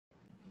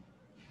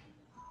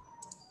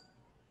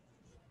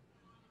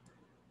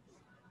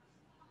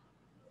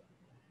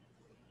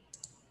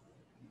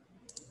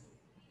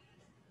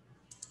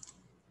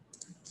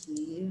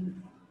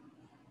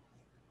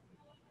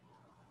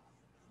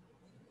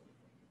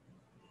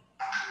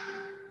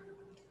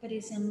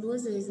Aparecendo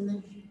 2 vezes,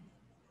 né?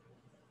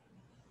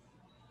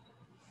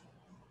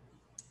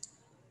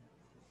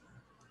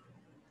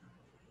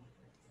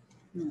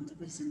 Não, tá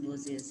aparecendo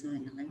 2 vezes,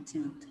 Ana, não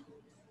adianta.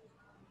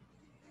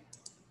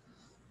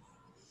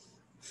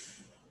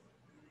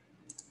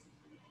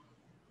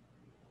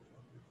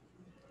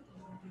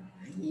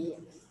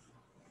 Aí,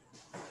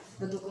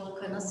 eu tô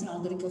colocando assim, ó,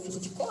 que eu fico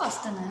de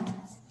costa, né?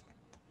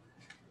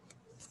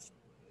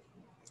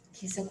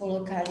 Que se eu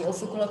colocar, eu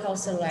fui colocar o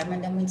celular, mas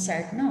não deu muito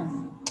certo,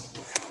 não.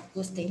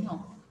 Gostei,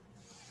 não.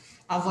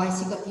 A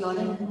voz fica pior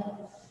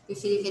ainda.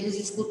 Preferi que eles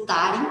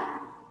escutarem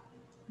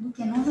do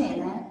que não ver,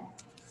 né?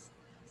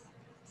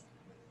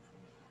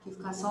 Que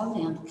ficar só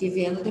vendo. Porque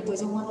vendo,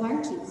 depois eu mando o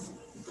arquivo.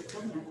 Não tem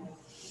problema.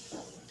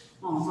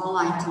 Bom, vamos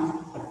lá então.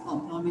 Bom,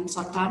 pelo menos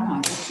só tá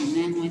nós aqui,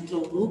 né? Não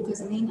entrou o Lucas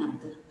nem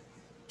nada.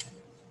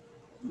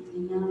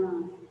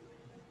 Menina.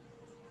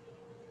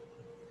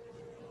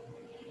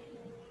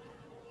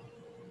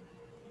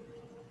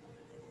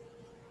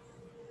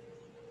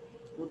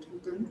 Outro me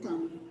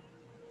perguntando.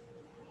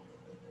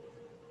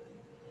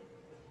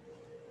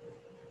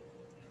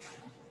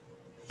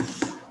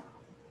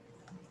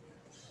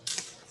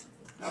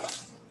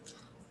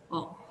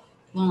 Ó,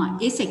 vamos lá.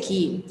 Esse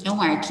aqui é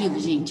um arquivo,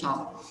 gente,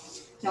 ó.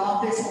 Que é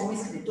uma pessoa, uma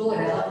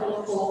escritora, ela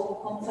colocou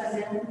como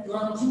fazer um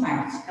plano de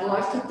marketing. É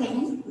lógico que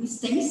tem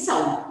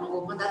extensão. Não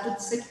vou mandar tudo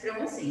isso aqui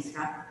para vocês,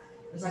 tá?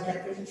 Eu só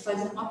quero que a gente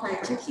faça uma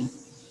parte aqui.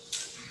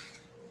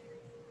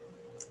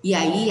 E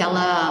aí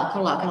ela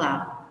coloca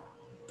lá,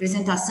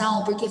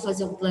 apresentação, por que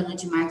fazer um plano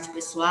de marketing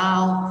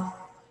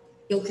pessoal?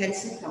 Eu quero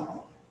esse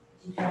pronto.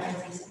 A gente vai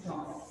fazer esse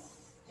pronto.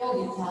 Já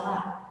ouviu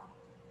falar?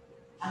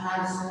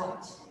 Análise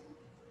SWOT.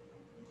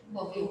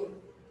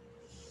 Ouviu?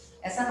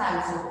 Essa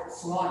análise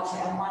SWOT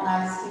é uma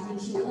análise que a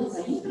gente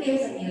usa em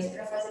empresa mesmo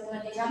para fazer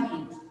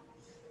planejamento.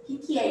 O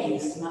que é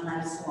isso, uma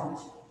análise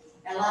SWOT?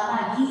 Ela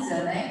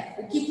analisa, né,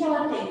 o que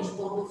ela tem de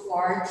ponto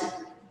forte,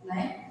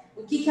 né,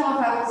 o que ela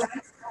vai usar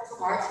de ponto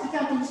forte, o que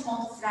ela tem de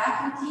ponto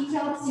fraco e o que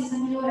ela precisa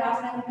melhorar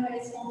para melhorar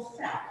esse ponto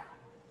fraco.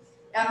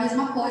 É a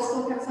mesma coisa que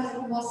eu quero fazer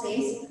com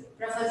vocês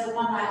para fazer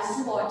uma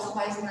análise SWOT,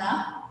 mas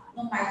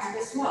no marketing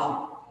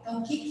pessoal.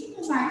 Então, o que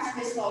no marketing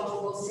pessoal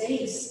de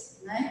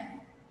vocês, né,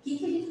 o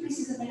que a gente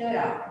precisa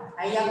melhorar?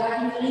 Aí agora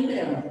me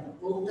lembrando,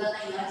 voltando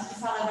aí antes de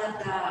falar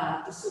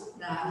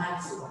da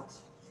análise SWOT.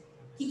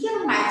 O que é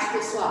no marketing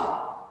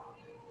pessoal?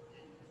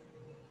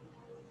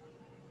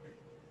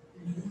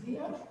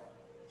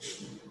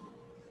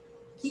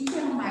 O que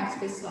é no marketing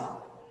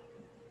pessoal?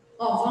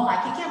 Ó, vamos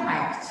lá, o que é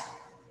marketing?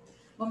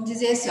 Vamos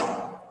dizer assim,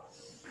 ó.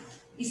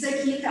 Isso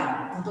aqui,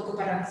 tá? Não estou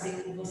comparando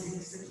vocês com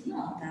isso aqui,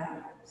 não,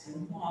 tá? Isso é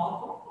um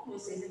álbum,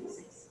 vocês e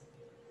vocês.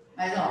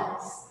 Mas, ó,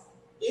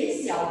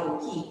 esse álbum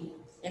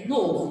aqui é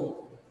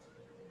novo.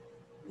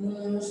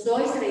 Uns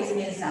 2, 3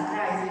 meses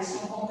atrás, eles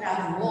tinham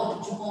comprado um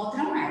outro de uma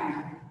outra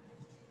marca.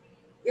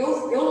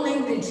 Eu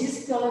lembro disso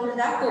porque eu lembro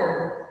da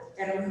cor.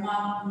 Era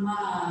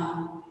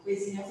uma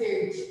coisinha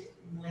verde.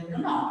 Não lembro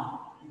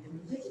não. Não tem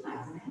muito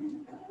demais, né?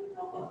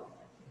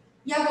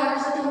 E agora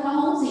já tem um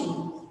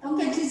marronzinho. Então,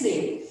 quer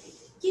dizer,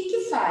 o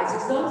que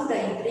faz? Os donos da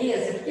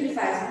empresa, o que ele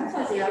faz? Vão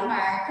fazer a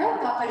marca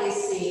para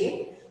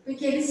aparecer,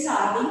 porque eles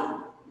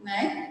sabem,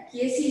 né, que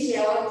esse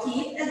gel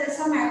aqui é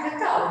dessa marca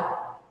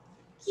tal,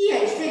 que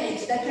é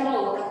diferente daquela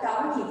outra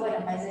tal aqui. Olha,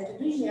 mas é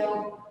tudo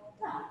gel.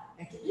 Tá,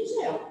 é tudo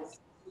gel,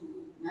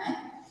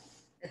 né?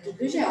 É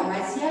tudo gel,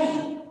 mas e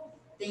aí?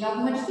 Tem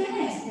alguma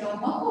diferença, tem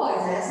alguma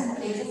coisa. Essa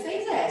empresa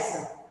fez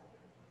essa.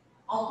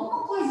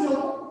 Alguma coisa,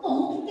 algum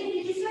ponto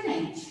tem de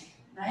diferente,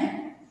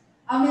 né?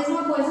 A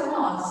mesma coisa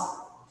nós.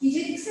 Que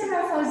jeito que você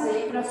vai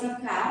fazer para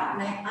ficar,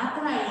 né,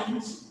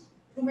 atraente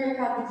para o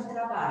mercado de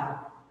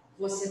trabalho?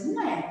 Você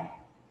não é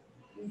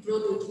um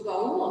produto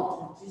igual ao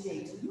outro, de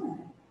jeito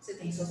nenhum. Você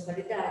tem suas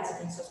qualidades, você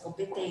tem suas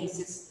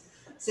competências,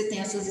 você tem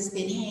as suas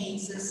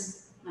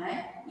experiências,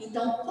 né?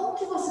 Então, como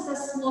que você está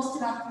se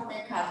mostrando para o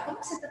mercado? Como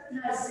que você está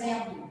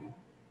trazendo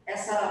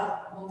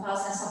essa, vamos falar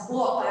assim, essa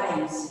boa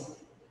aparência?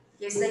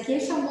 Esse daqui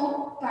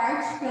chamou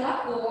parte pela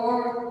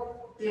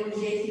cor, pelo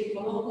jeito que ele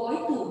colocou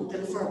e tudo,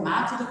 pelo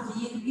formato do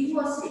vidro. E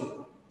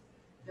você?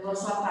 Pela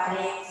sua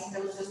aparência,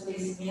 pelos seus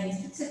conhecimentos,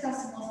 o que você está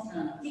se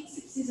mostrando? O que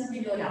você precisa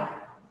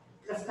melhorar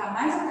para ficar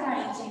mais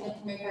atraente ainda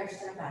para o mercado de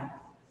trabalho?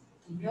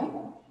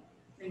 Entendeu?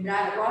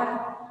 Lembraram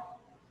agora?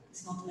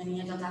 Senão também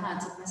não adianta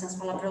nada se eu começar a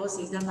falar para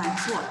vocês da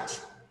análise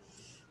SWOT.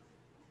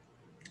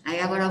 Aí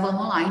agora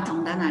vamos lá,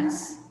 então, da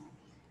análise.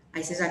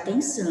 Aí você já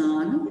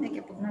pensando, daqui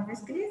a pouco nós vamos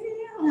escrever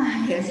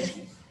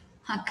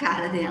a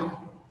cara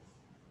dela.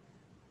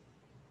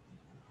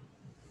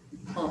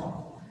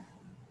 Ó,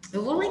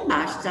 eu vou lá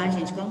embaixo, tá,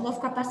 gente? Eu não vou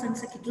ficar passando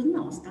isso aqui tudo,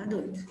 não. Você tá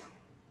doido?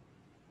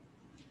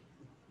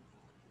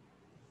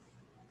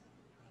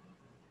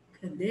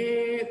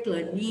 Cadê?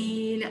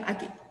 Planilha.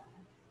 Aqui.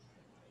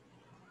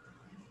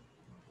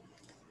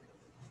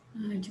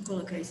 Deixa eu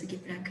colocar isso aqui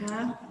pra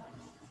cá.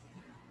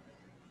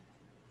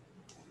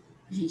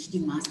 Gente de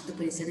máscara, tá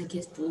parecendo aqui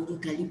esse povo do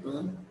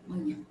Talibã.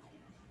 Olha.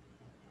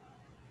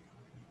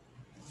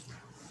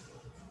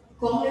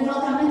 Com o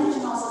levantamento de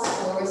nossas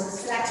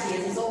forças,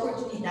 fraquezas,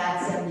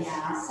 oportunidades e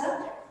ameaças,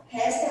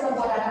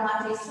 elaborar a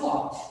matriz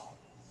SWOT,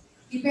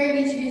 que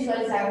permite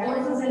visualizar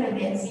todos os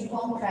elementos e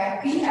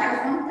encontrar,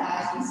 criar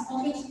vantagens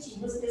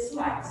competitivas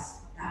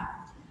pessoais.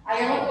 Tá?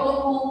 Aí ela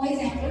colocou um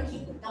exemplo aqui.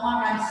 Então, a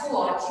análise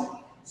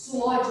SWOT.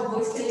 SWOT, eu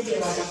vou escrever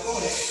lá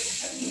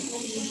depois.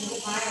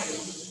 Aqui,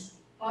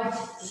 pode?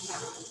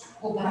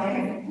 O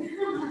Bayer.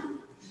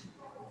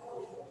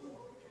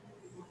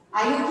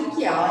 Aí, o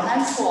que é? A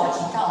análise SWOT.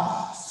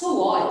 Então,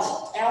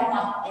 SWOT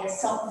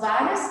são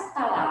várias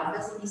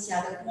palavras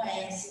iniciadas com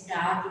S,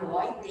 W,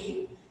 O e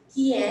T,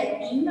 que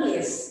é em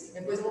inglês.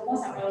 Depois eu vou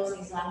mostrar para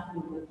vocês lá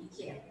no Google o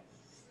que é.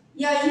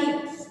 E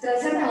aí,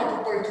 trazendo ela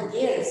para o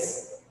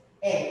português,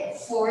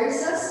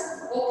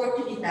 forças,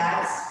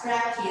 oportunidades,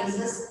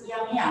 fraquezas e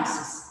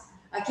ameaças.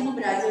 Aqui no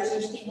Brasil, a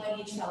gente tem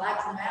mania de falar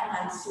que não é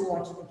análise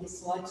SWOT, porque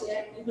SWOT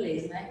é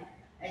inglês, né?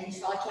 A gente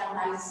fala que é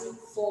análise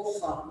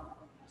fofa.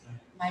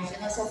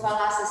 Imagina se eu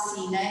falasse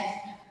assim,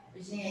 né?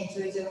 Gente,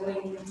 hoje eu vou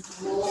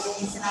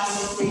ensinar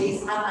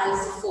vocês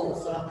análise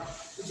fofa.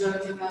 O João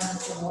de Mano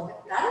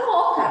tá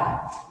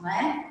louca,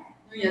 né?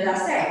 Não ia dar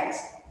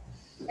certo.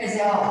 Quer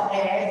dizer, ó,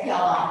 aqui,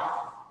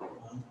 ó.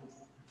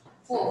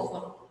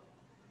 Fofa.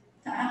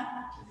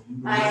 Tá?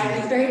 Aí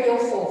ele perdeu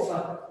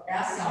fofa. É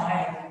assim,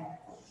 ó.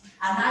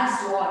 Análise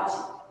SWOT,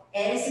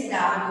 S,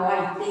 W, O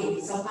e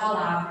T são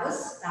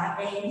palavras,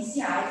 tá?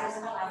 Iniciais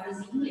das palavras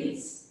em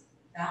inglês,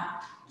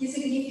 tá? Que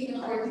significa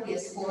no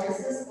português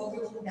forças,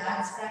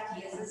 oportunidades,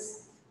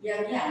 fraquezas e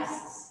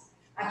ameaças.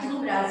 Aqui no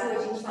Brasil a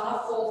gente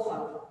fala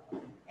fofa,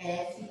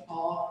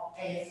 F-O-F-A.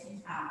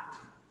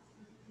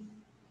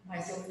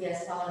 Mas se eu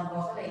viesse falando,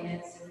 igual eu falei, né?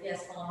 Se eu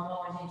viesse falando,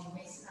 ó, a gente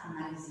vai ensinar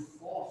análise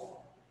fofa,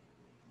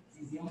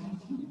 vocês iam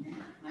mentir,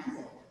 né? Mas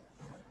é.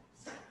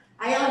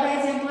 Aí ela dá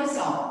exemplo assim,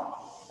 ó.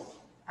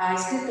 A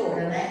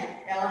escritora,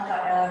 né? Ela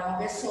é uma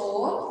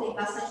pessoa que tem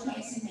bastante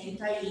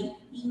conhecimento aí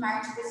em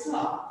marketing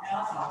pessoal.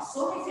 Ela fala,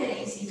 sou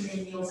referência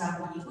entre meus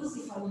amigos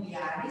e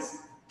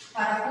familiares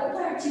para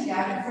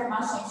compartilhar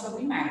informações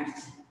sobre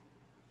marketing.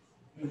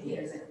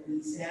 Beleza?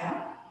 Isso é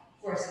a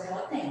força que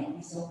ela tem,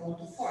 isso é o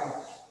ponto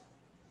forte.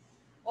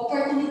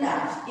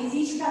 Oportunidade.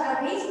 Existe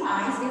cada vez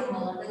mais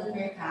demanda no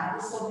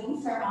mercado sobre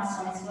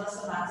informações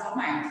relacionadas ao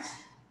marketing.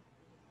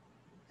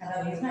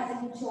 Cada vez mais a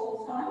gente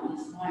ouve falar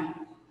nisso, não é?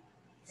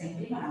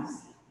 Sempre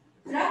mais.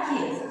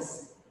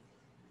 Fraquezas.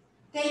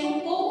 Tem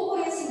um pouco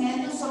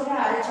conhecimento sobre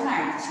a área de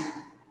marketing.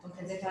 Então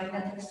quer dizer que ela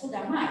ainda tem que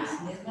estudar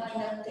mais. Mesmo ela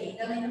ainda não tem,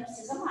 ela ainda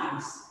precisa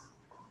mais.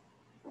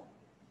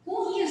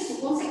 Com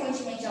isso,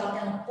 consequentemente, ela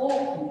tendo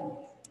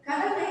pouco,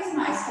 cada vez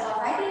mais que ela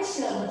vai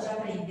deixando de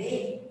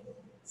aprender,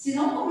 se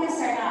não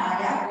começar na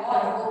área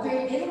agora, vou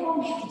perder o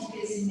momento de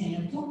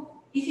crescimento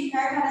e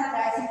ficar para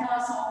trás em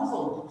relação aos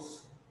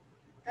outros.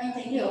 Então,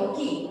 entendeu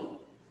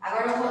aqui?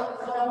 Agora eu vou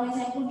dar um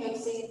exemplo meu para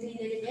vocês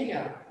entenderem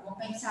melhor. Vamos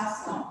pensar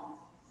assim,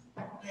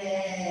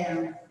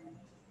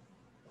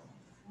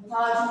 vou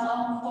falar de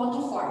um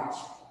ponto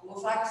forte. Vou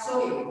falar que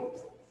sou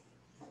eu.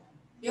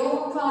 Eu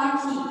vou falar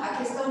aqui a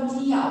questão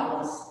de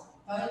aulas.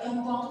 Então, eu tenho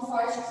um ponto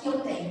forte que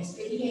eu tenho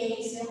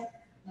experiência,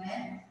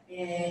 né?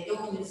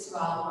 Eu ministro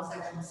aulas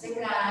aqui no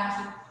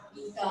Sebrae,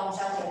 então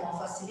já tenho uma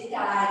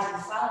facilidade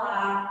de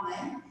falar,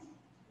 né?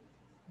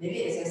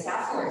 Beleza, essa é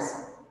a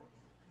força.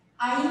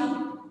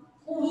 Aí,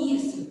 com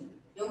isso,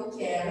 eu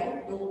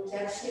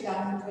quero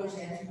chegar num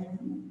projeto,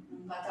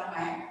 num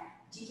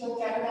patamar de que eu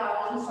quero dar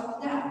aula em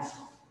faculdade.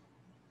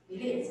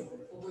 Beleza?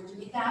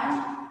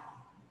 Oportunidade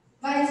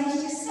vai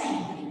existir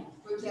sempre,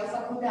 porque a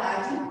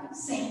faculdade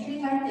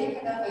sempre vai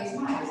ter cada vez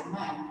mais,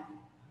 não é?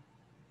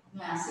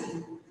 Não é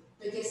assim?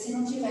 Porque se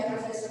não tiver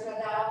professor para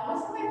dar aula,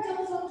 não vai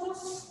ter os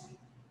outros.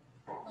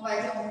 Não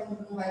vai ter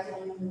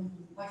um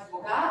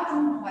advogado,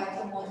 não vai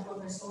ter um outro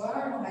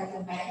professor, não vai ter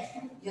um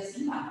médico, e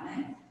assim vai,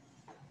 né?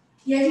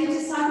 E a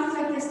gente sabe que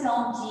a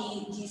questão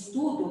de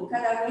estudo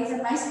cada vez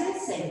é mais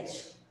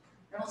crescente.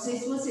 Eu não sei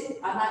se vocês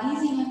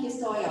analisem a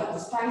questão aí, ó,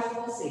 dos pais de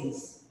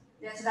vocês,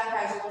 dentro da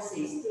casa de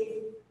vocês.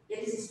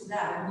 Eles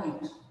estudaram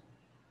muito?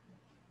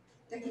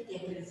 Até que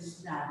tempo eles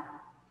estudaram?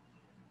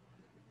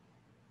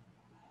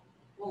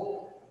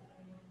 Pouco,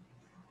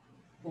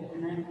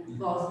 né?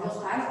 Igual os meus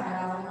pais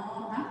moravam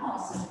na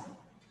roça.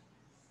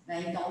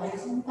 Né? Então,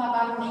 eles não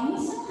pagavam nem o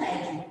ensino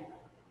médio.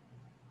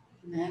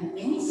 Né?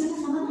 Nem o ensino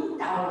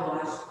fundamental, eu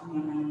acho, que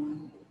minha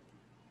mãe.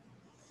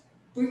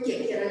 Por quê?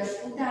 Porque era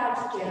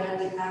dificuldade, porque era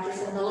a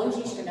questão da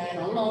logística, né?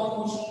 Era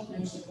longe,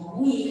 não tinha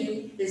como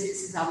ir, eles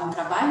precisavam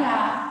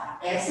trabalhar.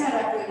 Essa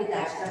era a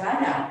prioridade,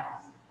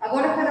 trabalhar.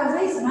 Agora, cada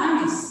vez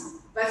mais,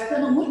 vai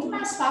ficando muito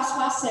mais fácil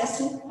o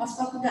acesso às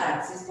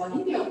faculdades. Vocês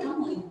podem ver o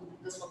tamanho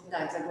das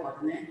faculdades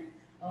agora, né?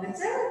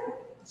 Antes era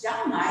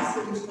jamais que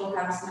a gente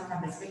colocava isso na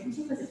cabeça que a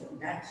gente ia fazer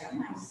faculdade,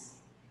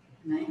 jamais.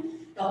 Né?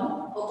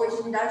 Então, a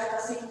oportunidade está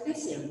sempre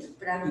crescendo,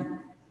 para mim.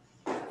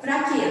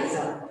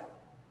 Fraqueza.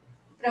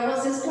 Para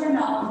você se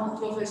tornar um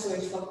professor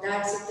de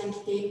faculdade, você tem que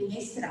ter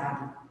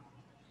mestrado.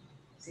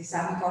 Vocês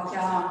sabem qual que é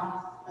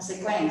a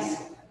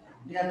sequência?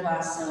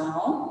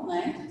 Graduação,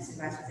 né? Você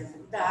vai fazer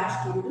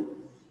faculdade,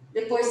 tudo.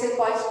 Depois você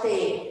pode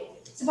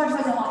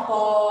fazer uma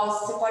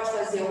pós, você pode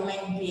fazer um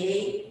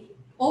MBA,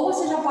 ou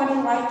você já pode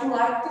ir lá e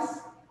pular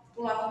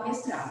pular para o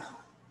mestrado.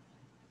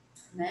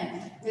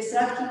 Né?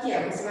 Mestrado, o que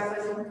é? Você vai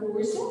fazer um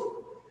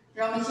curso,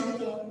 geralmente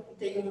ele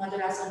tem uma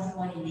duração de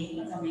 1 ano e meio,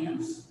 mais ou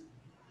menos,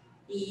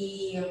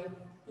 e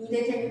em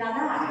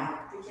determinada área,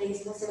 porque aí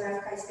você vai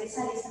ficar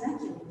especialista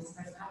naquilo, você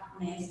vai ficar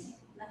mestre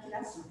naquele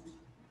assunto.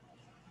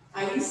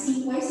 Aí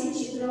sim, com esse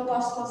título eu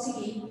posso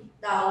conseguir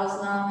dar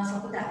aulas na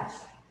faculdade.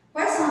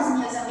 Quais são as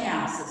minhas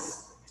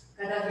ameaças?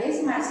 Cada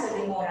vez mais que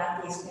eu demorar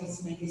a ter esse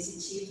conhecimento desse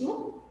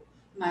título,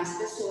 mais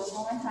pessoas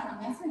vão entrar na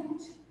minha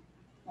frente.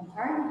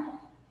 Concorda?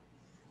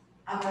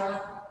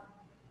 Agora,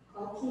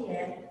 qual que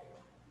é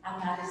a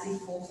análise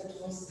fofa de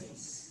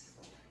vocês?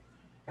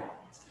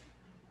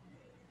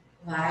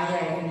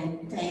 Vai,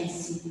 Evelyn,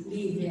 pense,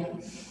 Lívia.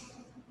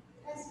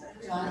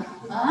 Hã?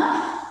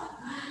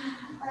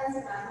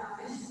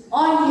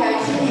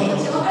 Olha,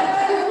 gente, eu vou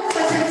fazer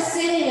para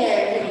você,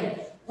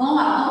 Evelyn. Vamos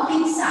lá,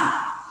 vamos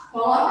pensar.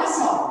 Coloca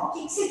só, o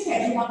que você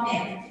quer de uma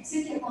meta? O que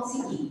você quer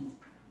conseguir?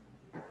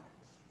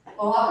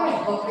 Coloca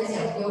aí, por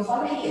exemplo, eu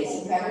falei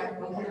isso,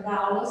 eu quero dar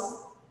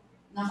aulas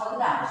na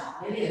faculdade,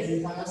 beleza?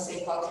 Então eu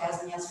sei qual que é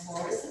as minhas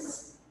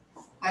forças,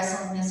 quais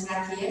são as minhas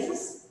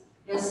fraquezas,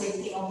 eu sei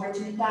que tem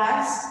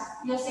oportunidades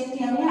e eu sei que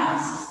tem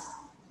ameaças.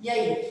 E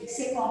aí, o que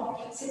você compra? O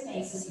que você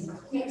pensa assim? O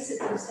que você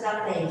tem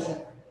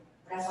estratégia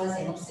para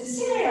fazer? Não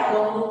precisa ser ao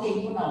longo do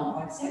tempo, não.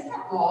 Pode ser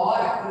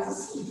agora, coisa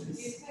simples.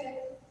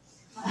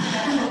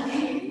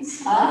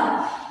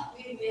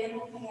 Viver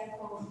não tem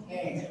como.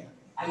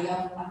 Aí,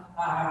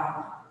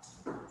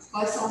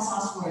 quais são as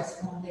suas forças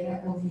para não ter a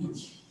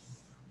Covid?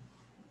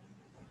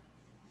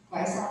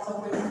 Quais são as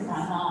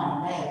oportunidades?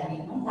 Não,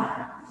 né? Não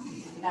dá.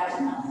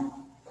 Oportunidade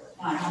não.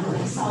 Não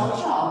tem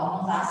saúde, ó,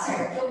 não dá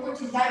certo. Que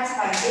oportunidade você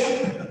vai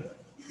ter?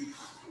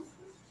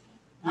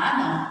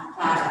 Não,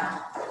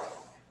 para.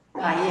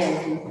 Vai,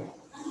 Evelyn.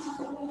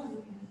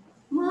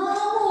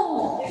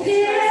 Não,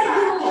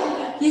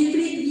 credo! Que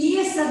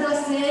preguiça de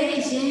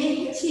vocês,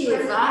 gente!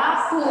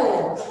 Vapo!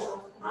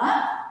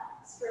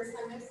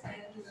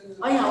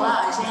 Olha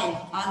lá,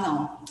 gente.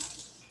 Não.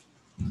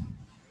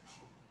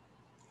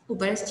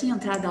 Parece que tinha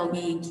entrado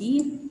alguém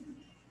aqui.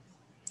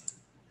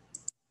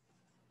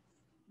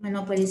 Mas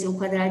não apareceu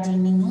quadradinho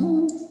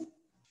nenhum.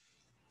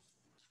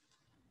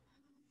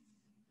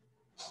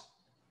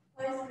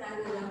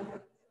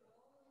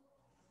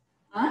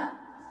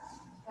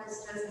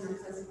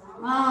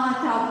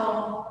 Tá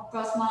bom.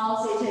 Próxima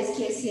aula você já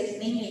esqueceu,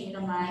 nem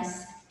lembra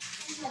mais.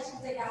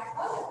 Pode pegar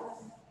fora?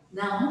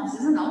 Não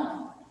precisa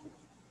não.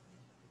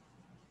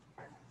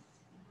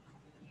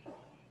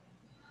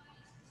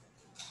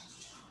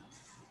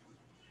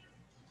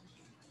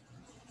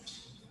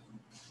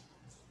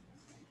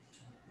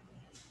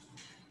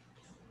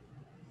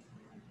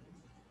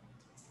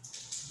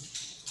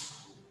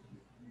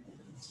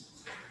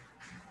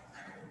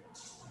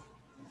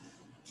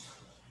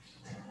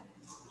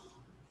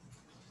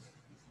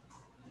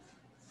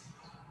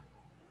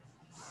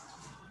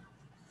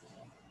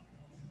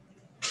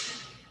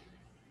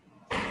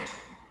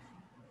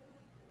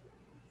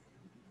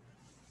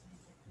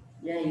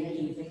 E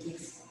aí, Lívia, que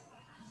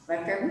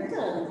vai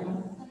perguntando,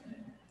 viu?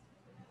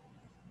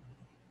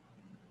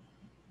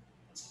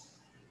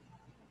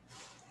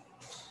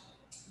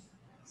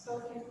 Sua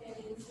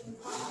preferência em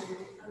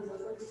comer, as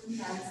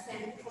oportunidades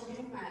sempre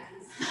comer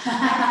mais.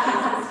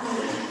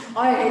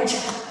 Olha,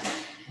 gente.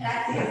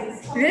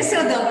 Vê se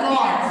eu dou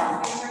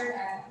conta.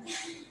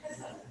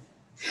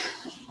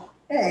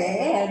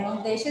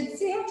 Não deixa de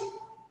ser.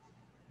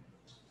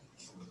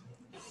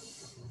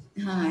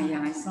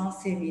 Ai, só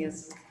você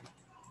mesmo.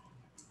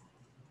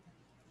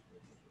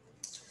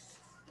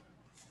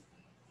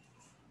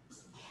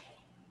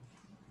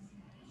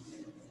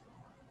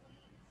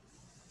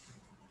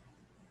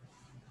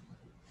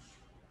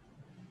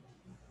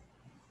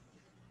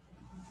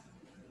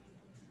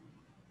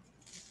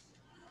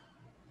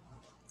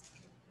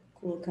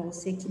 Vou colocar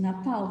você aqui na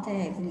pauta,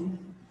 Evelyn.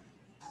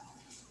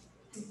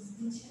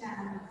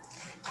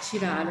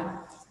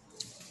 Tiraram.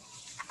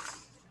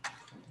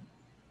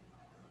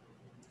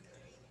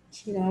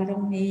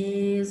 Tiraram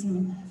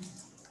mesmo.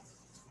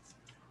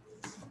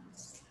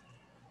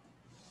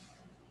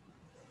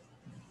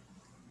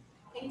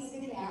 Tem que ser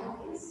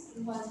real,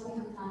 não pode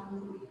perguntar.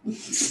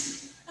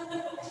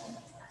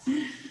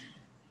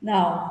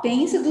 Não,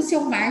 pensa do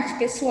seu marketing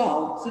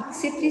pessoal. O que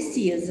você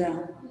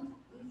precisa?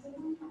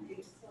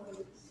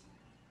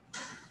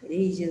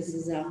 Ei,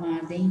 Jesus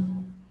amado,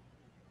 hein?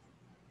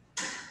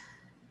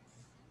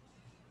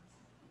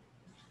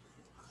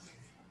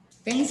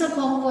 Pensa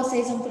como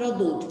vocês um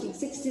produto. O que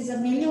você precisa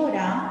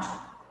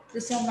melhorar para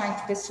o seu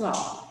marketing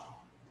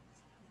pessoal?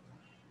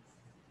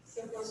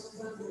 Se eu fosse um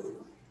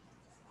produto.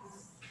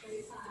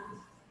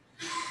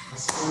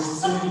 As forças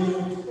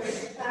seriam.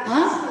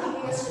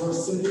 As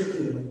forças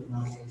seriam.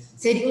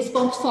 Seriam os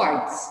pontos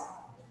fortes.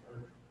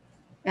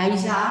 Aí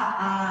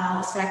já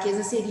as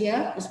fraquezas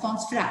seriam os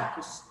pontos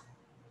fracos.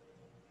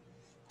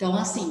 Então,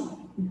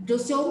 assim, do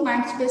seu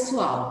marketing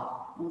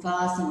pessoal, vamos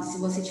falar assim, se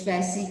você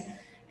tivesse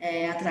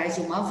atrás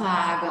de uma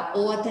vaga,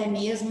 ou até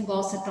mesmo,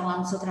 igual você está lá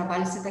no seu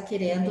trabalho, você está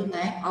querendo,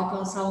 né,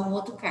 alcançar um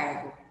outro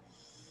cargo.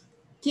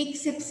 que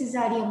você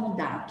precisaria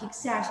mudar? O que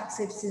você acha que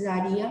você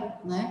precisaria,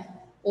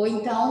 né? Ou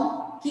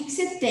então, o que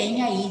você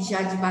tem aí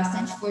já de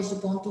bastante força,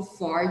 de ponto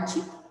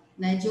forte,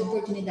 né? De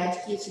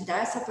oportunidade que ia te dar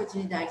essa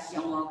oportunidade de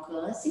um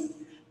alcance,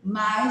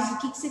 mas o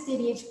que você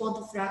teria de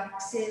ponto fraco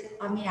que você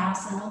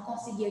ameaça não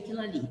conseguir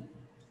aquilo ali?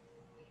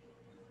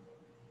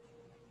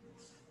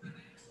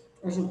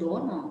 Ajudou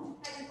ou não?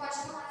 Mas você pode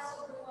falar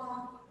sobre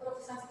uma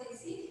profissão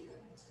específica?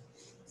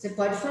 Você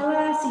pode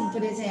falar assim,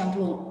 por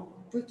exemplo,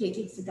 por quê? O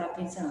que você está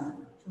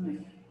pensando?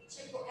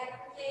 Tipo, é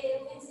porque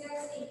eu pensei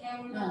assim, é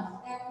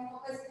uma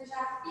coisa que eu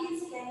já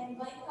fiz, que é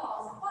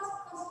banhosa.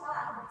 Posso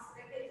falar?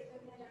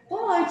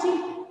 Pode.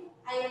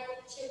 Aí,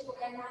 tipo,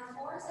 é na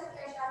força que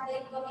eu já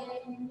dei pra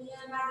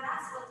minha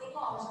madrasta, ela tem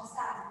loja,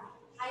 sabe?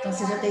 Aí Então eu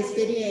você já tem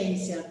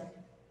experiência.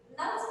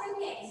 não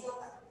experiência,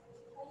 eu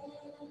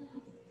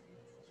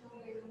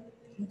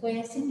Um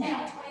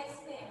conhecimento. um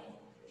conhecimento.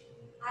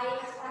 Aí a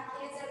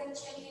fraqueza eu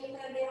tinha que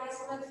aprender mais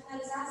sobre a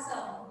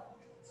finalização,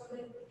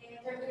 sobre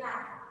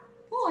terminar.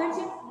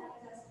 Pode.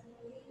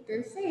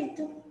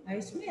 Perfeito. É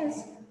isso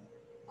mesmo.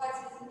 Pode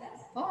ser assim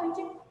dessa?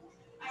 Pode.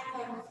 Aí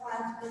então eu vou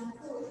falar de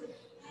manicure.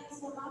 Ai, eu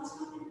sou mal de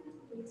manicure.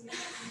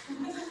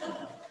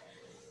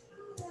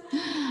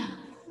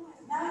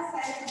 Não, é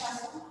sério, eu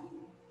faço.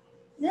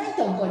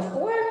 Então, pode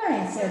pôr,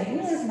 mas sério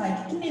mesmo.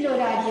 Mas o que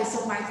melhoraria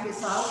seu marketing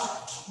pessoal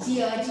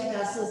diante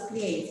das suas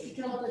clientes?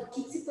 O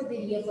que você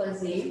poderia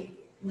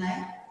fazer,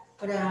 né,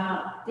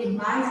 para ter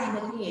mais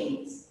ainda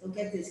clientes? Então,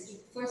 quer dizer,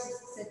 que forças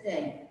que você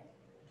tem?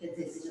 Quer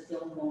dizer, você já tem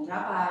um bom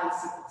trabalho,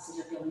 você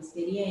já tem uma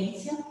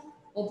experiência,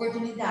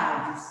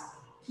 oportunidades,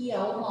 que é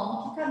o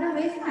ramo que cada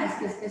vez mais,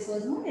 porque as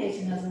pessoas não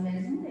deixam, as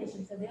mulheres não deixam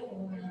de fazer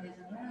uma, não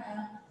deixam de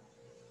nada.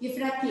 E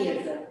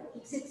fraqueza? O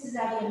que você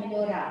precisaria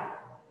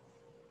melhorar?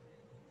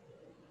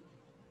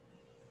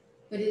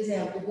 Por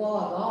exemplo, igual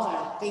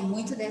agora, tem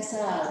muito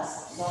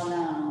dessas,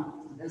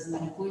 das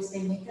manicures,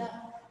 tem muita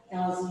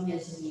aquelas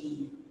unhas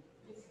de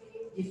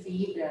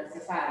fibra, você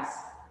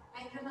faz?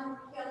 Ainda não,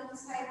 porque ela não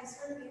sai do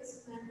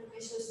serviço, né? Para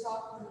mexer o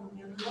estoque,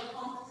 eu não dou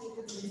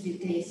conta De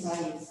ter só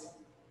isso.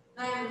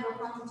 Não, eu não dou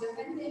conta de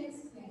atender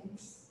os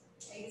clientes.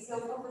 Aí se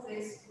eu for fazer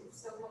isso,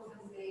 se eu for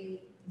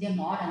fazer.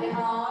 Demora, né?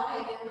 Demora,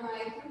 aí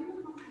que não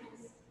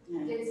acontece. É.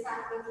 Eles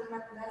sabem que eu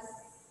trabalho das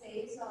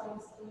 6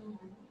 horas da manhã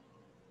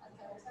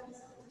até 8 horas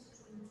da noite.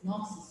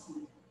 Nossa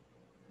Senhora.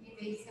 E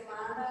meio de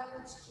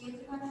semana, de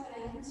quinta pra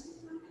frente,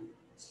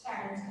 de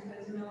tarde,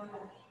 depois do meu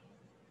horário.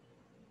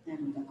 É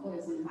muita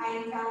coisa, né?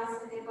 Aí então,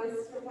 assim,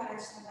 depois que eu parar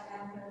de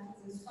trabalhar para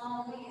fazer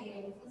som,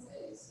 aí eu vou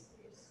fazer isso.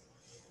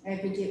 É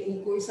porque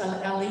o curso,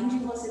 além de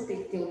você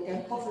ter que ter o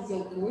tempo para fazer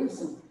o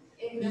curso,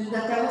 ainda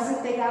até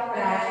você pegar a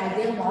prática,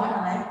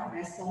 demora, né?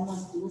 Parece que é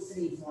umas 2,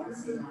 3 horas,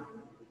 sei lá.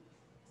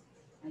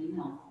 Aí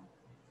não.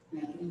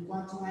 Né? Por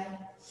enquanto não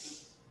é.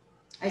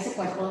 Aí você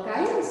pode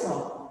colocar isso,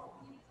 ó.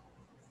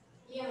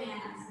 E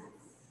ameaças?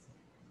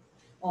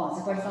 Ó,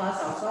 você pode falar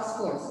assim, ó, suas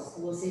forças,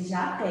 que você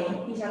já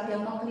tem e já tem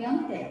uma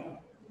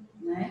clientela,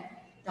 né?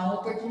 Então,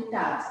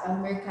 oportunidades. É um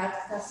mercado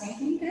que está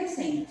sempre em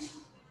crescente,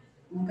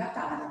 nunca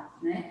para,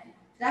 né?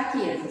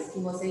 Fraquezas, que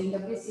você ainda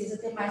precisa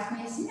ter mais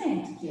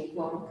conhecimento, que é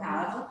igual no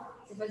caso,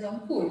 você fazer um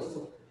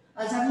curso.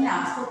 As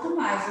ameaças, quanto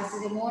mais você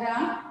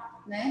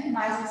demorar, né,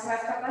 mais você vai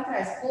ficar para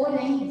trás.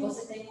 Porém,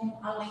 você tem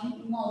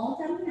além uma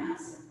outra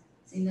ameaça,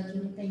 você ainda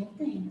não tem o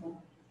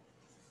tempo,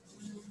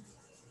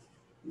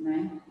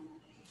 né?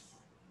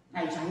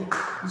 Aí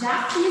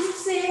já fiz pra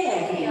você,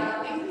 Evelyn.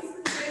 Nem precisa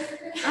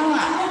escrever.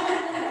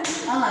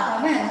 Olha lá,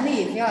 tá vendo,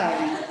 Lívia?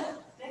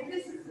 Olha. Nem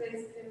precisa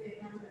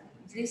escrever, não.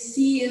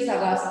 Precisa,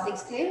 agora você tem que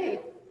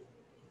escrever.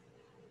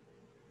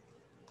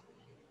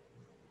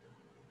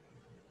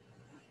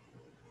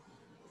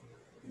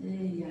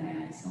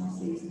 Ai, são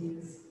 6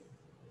 meses.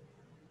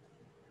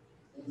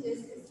 Eu já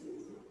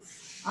esqueci.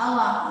 Olha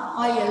lá,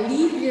 olha,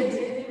 Lívia.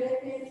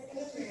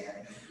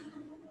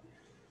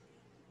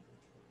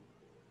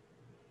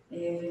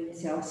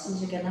 Se ela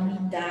chegar na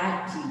minha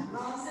idade,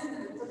 Nossa,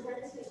 eu tô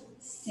pertinho.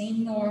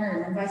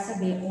 Senhor, não vai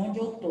saber onde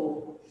eu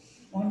tô,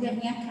 onde é a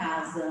minha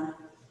casa.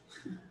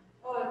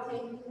 Olha,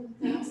 tem uns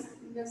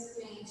meus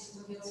clientes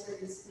do meu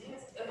serviço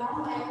mesmo, eu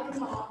não lembro o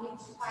nome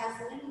de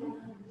quase nenhum.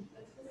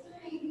 Eu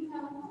falei,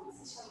 então, como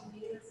se chama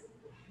mesmo?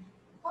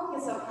 Qual que é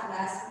o seu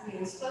cadastro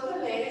mesmo? Toda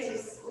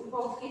vez, o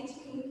convite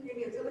que me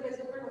escreveu, toda vez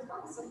eu pergunto,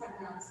 qual que é o seu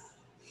cadastro?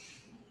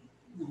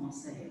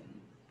 Nossa,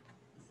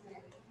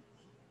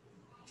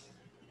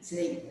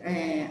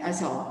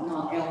 assim, ó,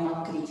 não, é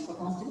uma crítica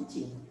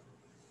construtiva.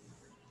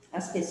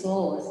 As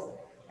pessoas,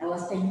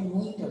 elas têm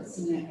muito,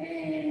 assim,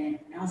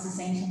 elas se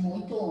sentem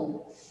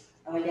muito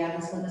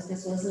olhadas quando as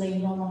pessoas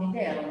lembram o nome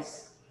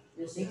delas.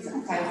 Eu sei que você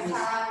não faz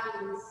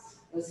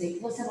isso. Eu sei que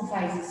você não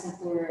faz isso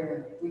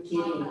por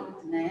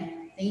querer,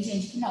 né? Tem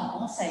gente que não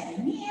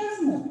consegue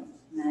mesmo,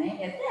 né?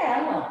 É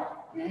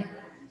dela,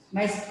 né?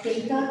 Mas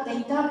tenta,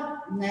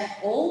 né?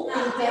 Ou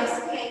Não, tenta.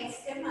 meus clientes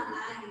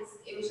semanais,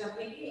 eu já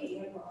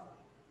peguei agora.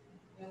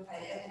 Meu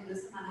pai é toda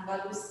semana.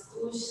 Agora, os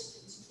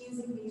de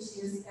 15 em 20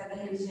 dias de cada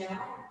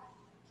região,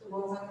 que eu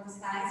vou usar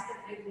cristais,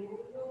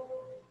 Pedregulho,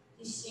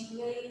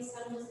 Xinga e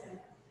São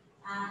José.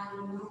 Ah,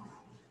 não.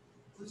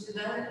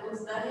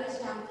 Os da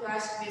região, que eu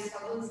acho que eles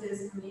falam 2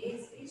 vezes no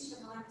mês, ixi,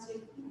 eu não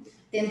ativo.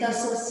 Tenta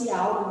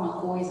associar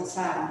alguma coisa,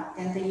 sabe?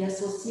 Tenta ir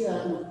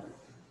associando.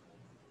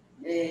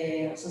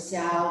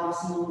 Associar algo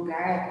assim no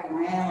lugar com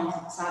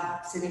ela,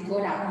 sabe? Você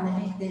decorar. Quando a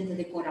gente tenta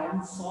decorar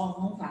um só,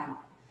 não vai.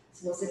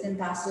 Se você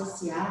tentar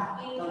associar,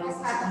 talvez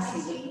você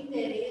consiga. De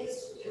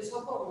endereço, eu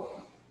sou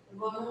boa. Eu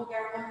vou num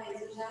lugar uma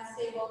vez, eu já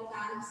sei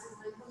voltar, não preciso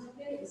nem fazer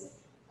endereço.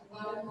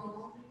 Agora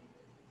não.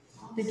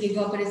 Porque,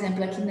 igual, por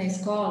exemplo, aqui na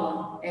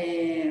escola,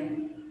 é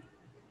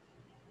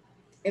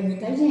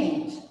muita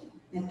gente.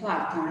 É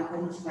claro, tem hora que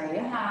a gente vai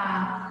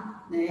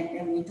errar, né?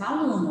 É muito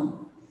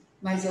aluno.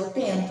 Mas eu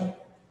tento,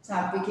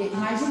 sabe? Porque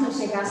imagina eu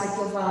chegasse aqui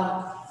e eu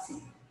falar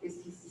assim, eu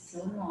esqueci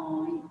seu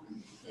nome.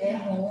 É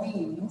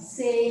ruim, não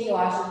sei, eu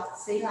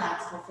acho, sei lá,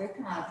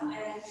 desconfortável.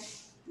 Né?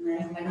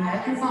 Mas não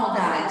é por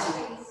maldade.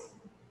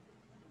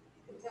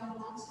 Eu tenho um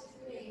monte de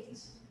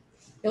cliente.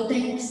 Eu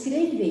tenho que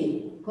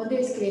escrever. Quando eu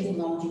escrevo o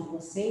nome de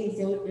vocês,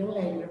 eu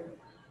lembro.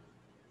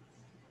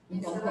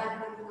 Então, você vai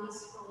para o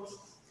nosso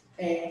posto.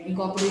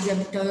 Igual, por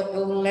exemplo, então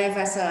eu levo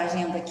essa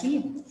agenda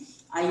aqui,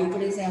 aí,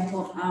 por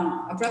exemplo,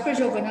 a própria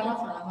Giovana, ela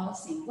fala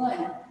assim,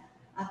 Vânia,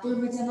 a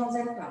turma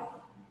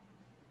 1904.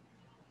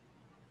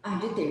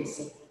 De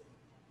terça.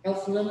 É o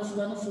fulano,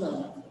 fulano,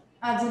 fulano.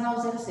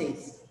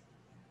 1906.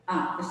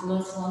 É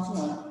fulano, fulano,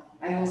 fulano.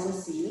 Aí eu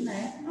associo,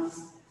 né,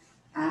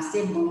 a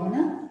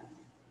semana,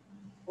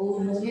 o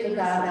número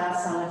da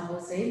sala de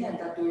vocês, né,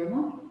 da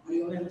turma, aí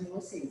eu lembro de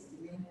vocês,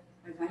 entendeu?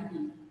 Aí vai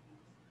indo.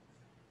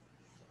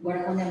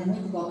 Agora, quando é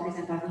muito igual, por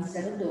exemplo, a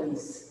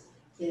 2002,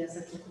 que essa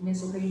aqui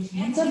começou que a gente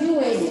nunca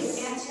viu eles.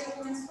 Minha tia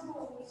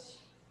começou hoje.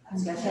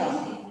 Como que achava?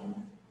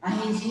 A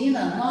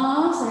Regina,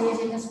 nossa, a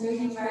Regina é super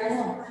gente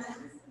boa.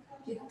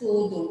 De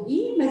tudo.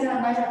 Mas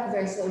nós já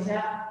conversou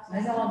já?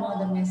 Mas ela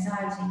manda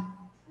mensagem.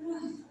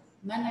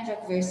 Mas nós já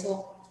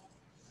conversou.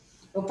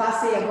 Eu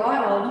passei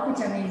agora, ela nunca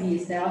tinha me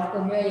visto. Ela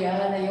ficou me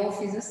olhando e eu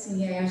fiz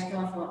assim. Aí acho que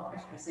ela falou,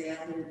 acho que você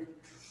é a dúvida.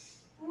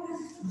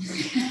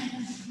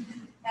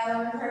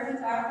 Ela me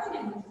perguntou, eu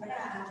falei, muito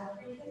brava.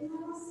 Eu falei,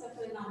 nossa, eu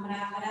falei, não,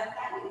 brava era a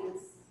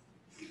Thaís.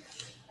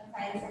 A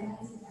Thaís é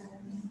mais brava.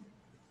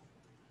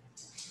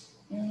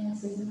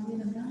 Vocês não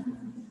viram nada?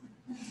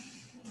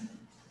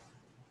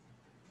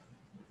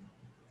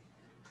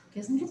 Porque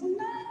eles não dizem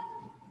nada.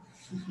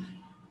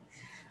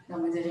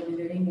 Não, mas eu já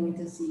melhorei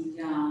muito, assim,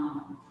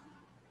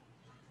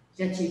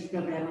 já tive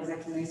problemas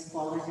aqui na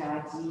escola já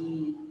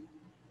de...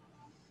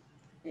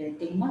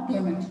 tem uma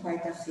turma de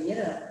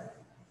quarta-feira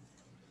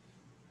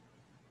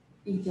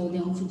e que eu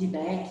dei um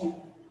feedback,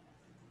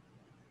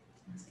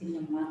 eles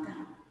queriam me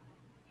matar.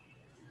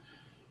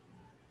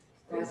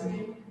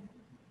 Quase.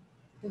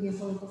 Porque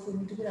falou que eu fui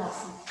muito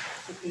grossa,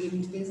 que eu peguei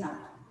muito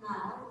pesado.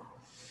 Não,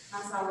 na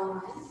sala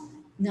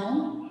online?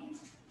 Não,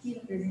 aqui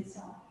no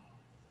presencial.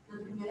 Na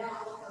primeira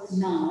aula?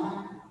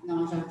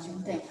 Não, já tinha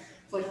um tempo.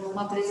 Foi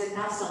numa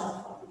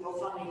apresentação, eu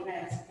falei para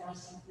elas que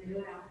elas tinham que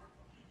melhorar.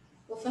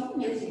 Eu falei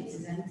mesmo, gente,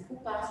 vocês vão me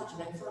desculpar, se eu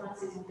tiver que falar que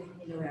vocês vão ter que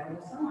melhorar, eu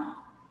vou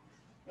falar.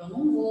 Eu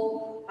não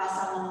vou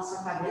passar na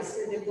nossa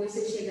cabeça e depois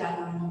você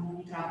chegar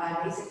num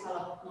trabalho aí, você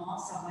fala,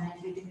 nossa, a Maria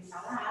devia ter me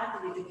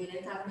falado, devia ter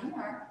orientado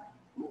melhor.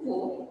 Não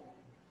vou.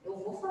 Eu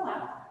vou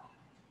falar.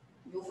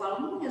 Eu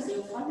falo mesmo,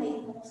 eu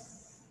falei.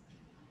 Nossa.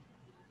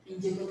 Tem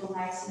dia que eu tô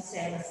mais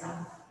sincera,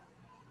 sabe?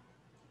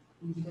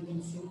 Tem dia que eu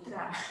tenho que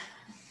filtrar.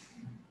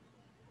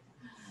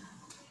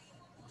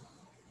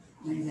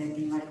 Mas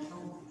tem hora que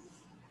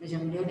eu já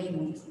melhorei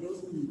muito,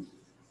 Deus me livre.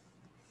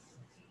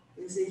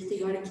 Eu sei que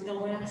tem hora que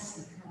não é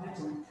assim, não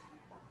adianta.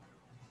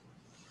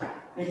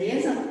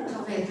 Beleza? Deixa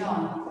eu ver,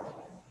 John.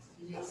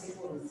 Que jeito você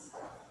pôs.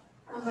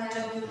 Não vai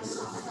dar muito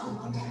som,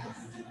 não.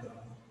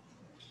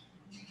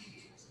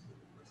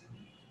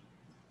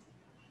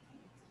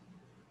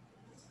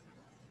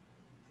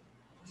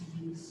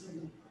 Isso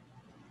aí.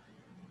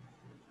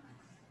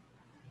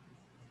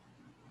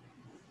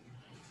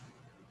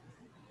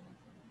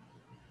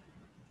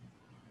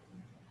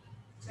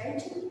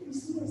 Certinho,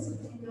 isso mesmo,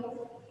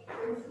 entendeu?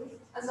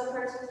 As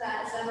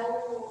oportunidades é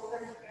o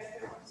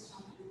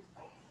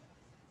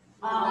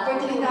A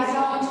oportunidade é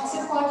onde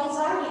você pode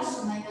usar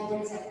isso, né? Então, por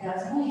exemplo,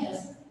 das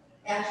unhas.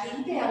 É a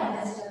clientela,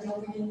 né? Você já tem a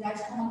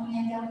oportunidade que uma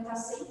clientela está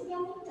sempre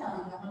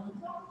aumentando, ela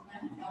nunca,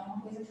 né? É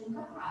uma coisa que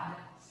nunca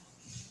para.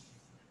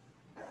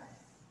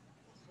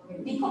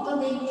 Nem com a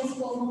pandemia esse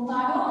povo não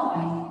parou,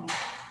 mãe.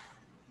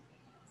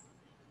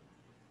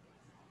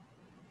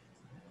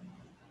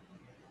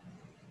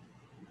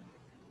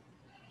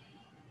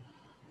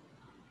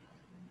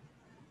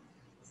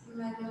 Você não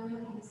vai dar uma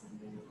luz.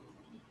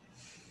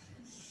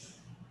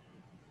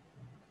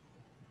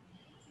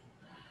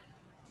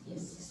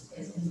 Isso,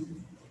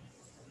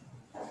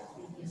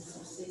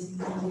 vocês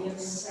entenderam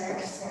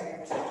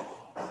certo.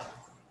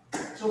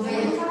 Deixa eu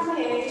ver. Nossa,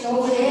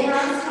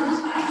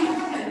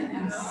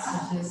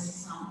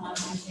 Jesus,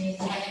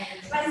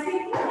 Mas quem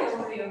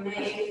entendeu, né?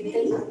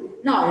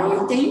 Não,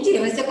 eu entendi,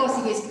 mas você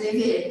conseguiu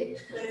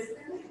escrever?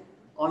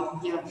 Olha.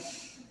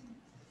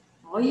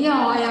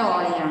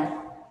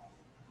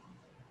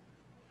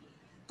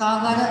 Então,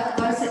 agora eu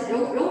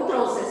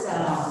trouxe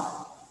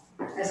essa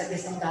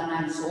questão da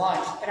análise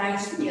SWOT para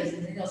isso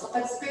mesmo, entendeu? Só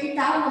para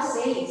despertar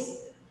vocês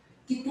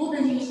que tudo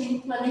a gente tem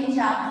que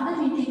planejar, tudo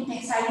a gente tem que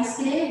pensar em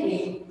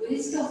escrever. Por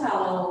isso que eu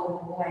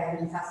falo, o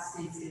Evelyn, faço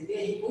vocês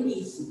escreverem, por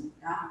isso,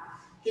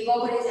 tá? Porque,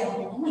 igual, por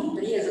exemplo, numa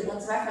empresa, quando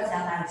você vai fazer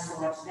a análise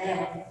SWOT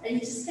dela, a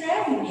gente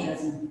escreve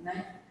mesmo,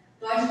 né?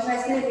 Então, a gente vai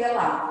escrever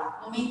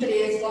lá, numa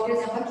empresa, igual, por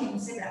exemplo, aqui no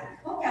Sebrae.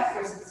 Qual que é a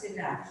força do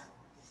Sebrae?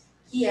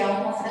 Que é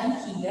uma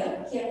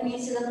franquia que é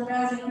conhecida no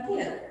Brasil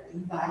inteiro.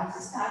 Tem vários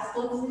estados,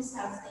 todos os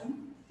estados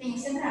têm o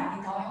Sebrae.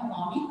 Então, é um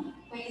nome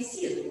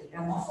conhecido, é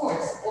uma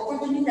força.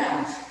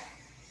 Oportunidade.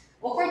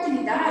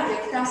 Oportunidade é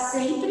que está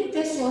sempre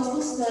pessoas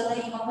buscando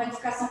aí uma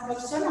qualificação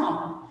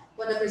profissional.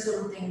 Quando a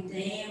pessoa não tem um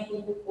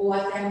tempo, ou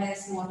até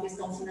mesmo uma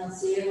questão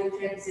financeira, ou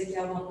quer dizer que é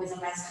alguma coisa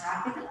mais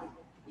rápida,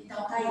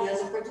 então está aí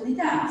as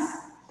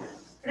oportunidades.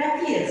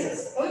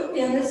 Fraquezas. Eu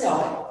entendo assim,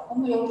 olha,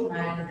 como eu estou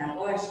na área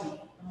pedagógica,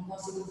 eu não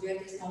consigo ver a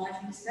questão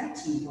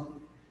administrativa.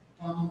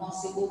 Então, eu não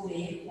consigo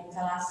ver, vamos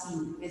falar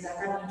assim,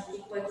 exatamente o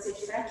que pode ser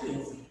de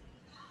fraqueza.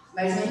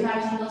 Mas eu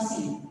imagino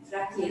assim,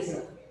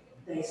 fraqueza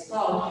da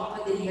escola, o que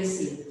poderia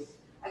ser?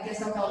 A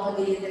questão que ela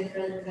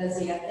poderia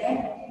trazer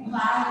até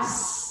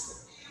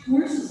mais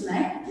cursos,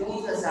 né, de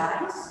outras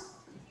áreas,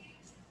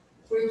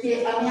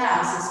 porque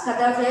ameaças,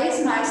 cada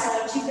vez mais se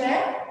ela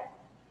tiver,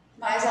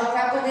 mais ela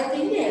vai poder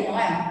atender, não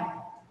é?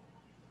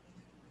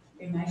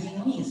 Eu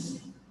imagino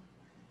isso.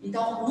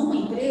 Então, numa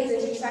empresa, a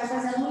gente vai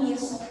fazendo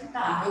isso.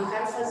 Tá, eu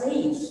quero fazer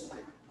isso.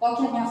 Qual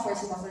que é a minha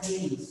força para fazer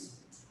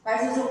isso?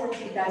 Quais as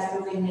oportunidades para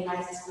eu vender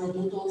mais esse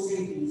produto ou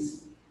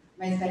serviço?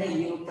 Mas,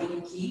 peraí, eu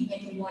tenho que me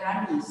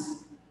aprimorar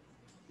nisso.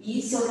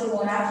 E se eu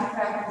demorar, o que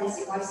vai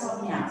acontecer? Quais são as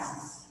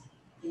ameaças?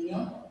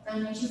 Entendeu? Então, a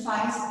gente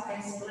faz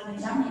esse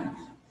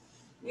planejamento.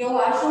 Eu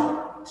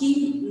acho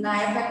que,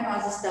 na época que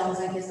nós estamos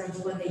na questão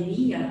de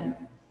pandemia,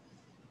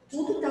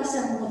 tudo está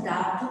sendo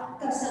mudado,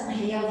 tudo está sendo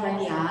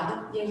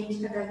reavaliado e a gente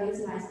cada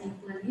vez mais tem que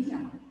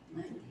planejar,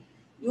 né?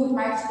 E o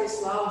marketing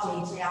pessoal,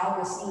 gente, é algo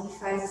assim que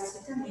faz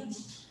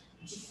absolutamente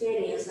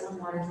diferença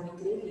na hora de uma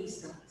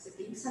entrevista. Você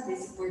tem que saber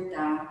se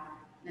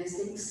portar, né?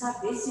 Você tem que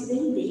saber se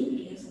vender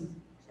mesmo.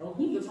 É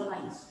horrível falar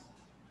isso.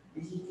 A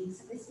gente tem que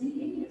saber se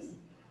vender mesmo.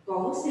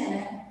 Igual você,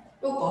 né?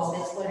 Eu posso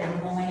estar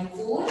escolhendo uma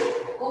manicure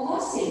ou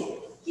você.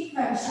 O que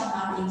vai me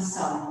chamar a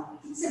atenção? O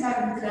que você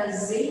vai me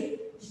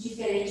trazer de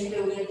diferente para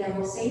eu ir até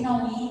você e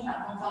não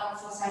falar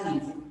que fosse a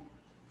livre? O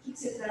que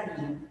você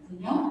traria?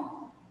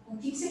 Entendeu? O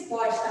que você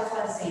pode estar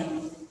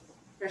fazendo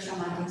para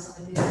chamar a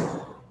atenção da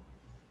pessoa?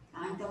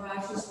 Ah, então, eu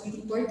acho isso muito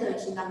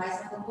importante, ainda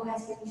mais na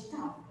concorrência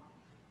digital.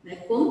 Né?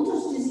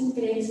 Quantos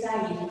desempregos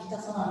daí? A gente está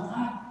falando,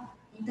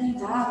 não tem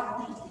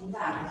vaga, tem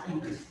vaga,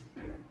 gente.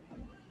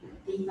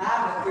 Tem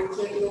vaga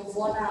porque eu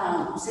vou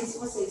não sei se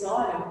vocês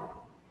olham,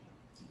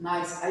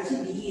 mas a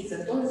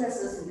Agiliza, todos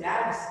esses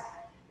lugares,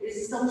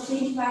 eles estão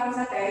cheios de vagas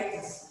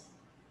abertas.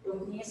 Eu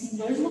conheço em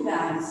 2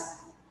 lugares.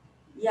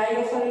 E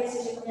aí eu falei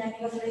esse dia com minha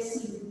amiga, eu falei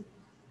assim,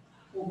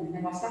 o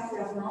negócio tá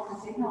feio. Ela falou, não,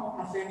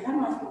 tá feio pra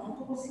nós, porque eu não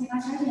tô conseguindo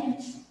achar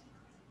gente.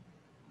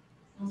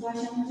 Não tô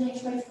achando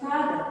gente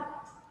qualificada.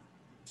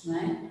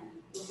 Né?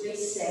 Eu falei,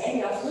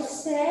 sério? Ela falou,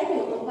 sério,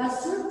 eu tô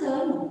quase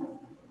surtando. Eu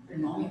falei,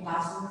 não, me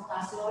passa, não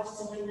passa, eu acho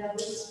que você vai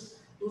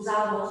dos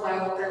alunos lá,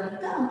 eu tô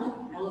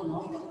perguntando. Ela,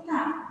 não, então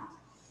tá.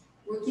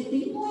 Porque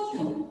tem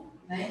muito,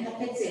 né? Então,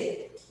 quer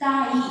dizer,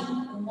 está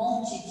aí um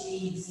monte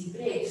de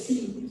desemprego?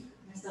 Sim,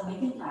 mas também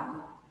tem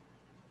vaga.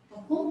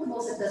 Então, como que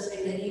você está se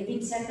vendendo? Tem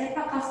que ser até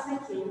capaz para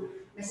aquilo,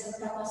 mas você não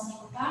está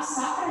conseguindo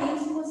passar para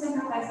eles que você é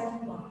capaz de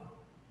atuar.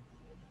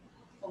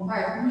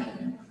 Concorda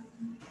comigo?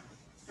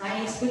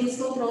 Aí, por isso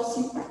que eu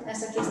trouxe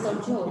essa questão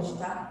de hoje,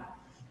 tá?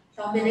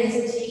 Então,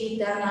 beleza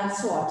da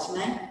análise SWOT,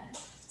 né?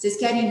 Vocês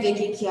querem ver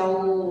o que é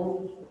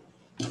o...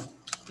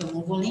 Eu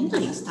não vou ler em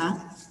inglês,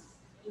 tá?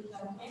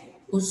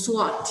 O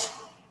SWOT.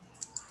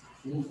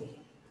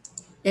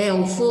 É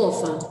o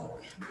FOFA.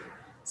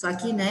 Só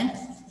que,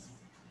 né?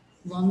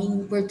 Vamos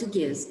em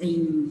português,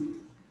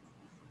 em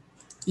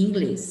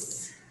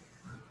inglês.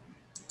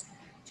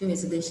 Deixa eu ver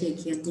se eu deixei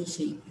aqui. Eu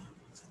deixei.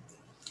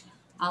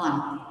 Olha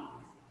lá.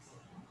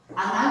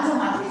 Análise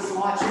matriz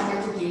SWOT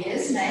em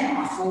português, né?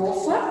 A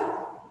FOFA.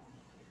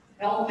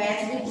 É um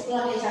método de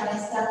planejamento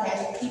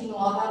estratégico que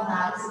engloba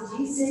análise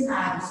de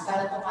cenários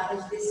para a tomada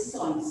de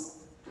decisões,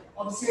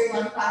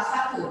 observando 4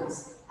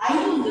 fatores. Aí,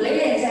 em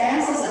inglês, é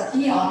essas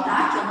aqui, ó,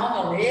 tá? Que eu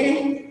não vou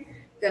ler,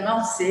 que eu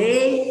não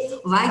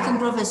sei. Vai que um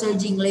professor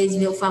de inglês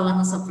veio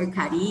falando essa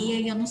porcaria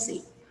e eu não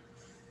sei.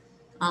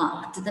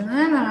 Ó,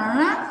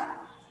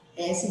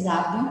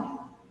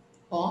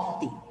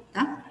 SWOT,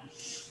 tá?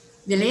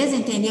 Beleza?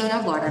 Entenderam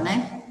agora,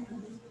 né?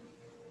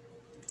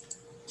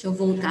 Deixa eu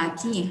voltar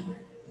aqui.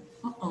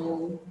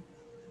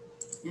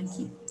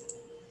 Aqui.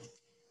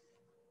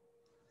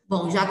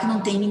 Bom, já que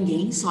não tem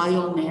ninguém, só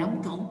eu mesmo,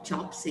 então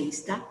tchau pra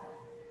vocês, tá?